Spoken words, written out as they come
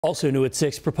Also new at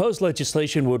 6, proposed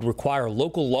legislation would require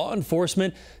local law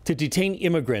enforcement to detain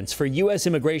immigrants for U.S.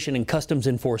 Immigration and Customs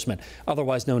Enforcement,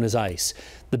 otherwise known as ICE.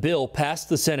 The bill passed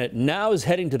the Senate, now is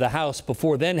heading to the House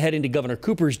before then heading to Governor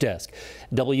Cooper's desk.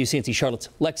 WCNC Charlotte's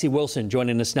Lexi Wilson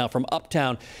joining us now from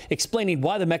Uptown, explaining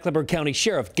why the Mecklenburg County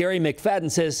Sheriff, Garry McFadden,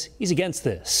 says he's against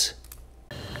this.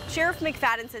 Sheriff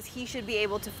McFadden says he should be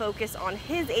able to focus on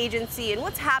his agency and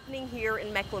what's happening here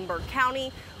in Mecklenburg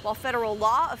County, while federal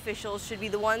law officials should be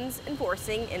the ones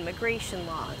enforcing immigration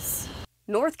laws.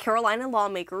 North Carolina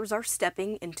lawmakers are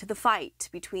stepping into the fight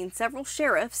between several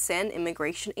sheriffs and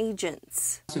immigration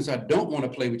agents. Since I don't want to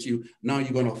play with you, now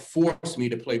you're going to force me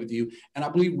to play with you. And I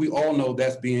believe we all know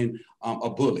that's being a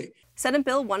bully. Senate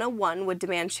Bill 101 would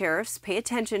demand sheriffs pay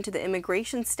attention to the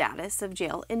immigration status of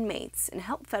jail inmates and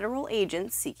help federal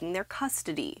agents seeking their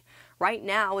custody. Right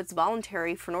now, it's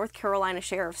voluntary for North Carolina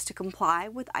sheriffs to comply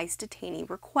with ICE detainee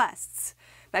requests.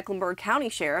 Mecklenburg County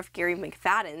Sheriff Garry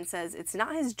McFadden says it's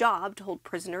not his job to hold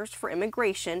prisoners for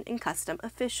immigration and custom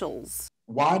officials.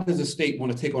 Why does the state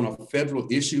want to take on a federal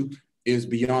issue is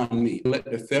beyond me. Let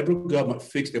the federal government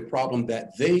fix the problem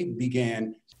that they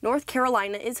began. North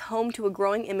Carolina is home to a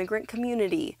growing immigrant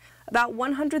community. About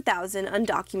 100,000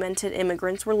 undocumented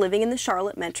immigrants were living in the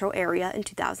Charlotte metro area in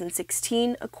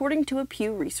 2016, according to a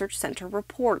Pew Research Center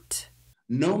report.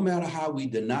 No matter how we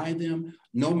deny them,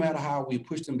 no matter how we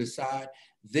push them aside,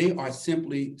 they are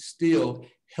simply still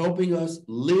helping us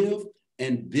live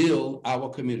and build our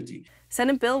community.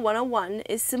 Senate Bill 101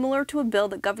 is similar to a bill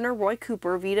that Governor Roy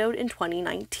Cooper vetoed in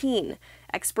 2019.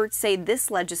 Experts say this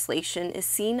legislation is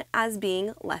seen as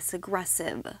being less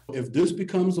aggressive. If this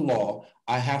becomes law,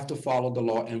 I have to follow the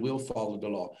law and will follow the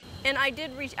law. And I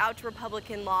did reach out to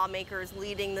Republican lawmakers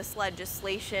leading this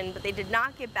legislation, but they did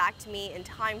not get back to me in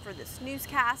time for this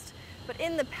newscast. But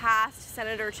in the past,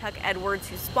 Senator Chuck Edwards,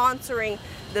 who's sponsoring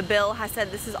the bill, has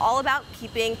said this is all about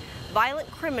keeping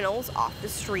violent criminals off the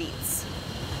streets.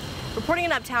 Reporting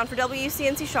in Uptown for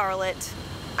WCNC Charlotte,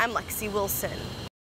 I'm Lexi Wilson.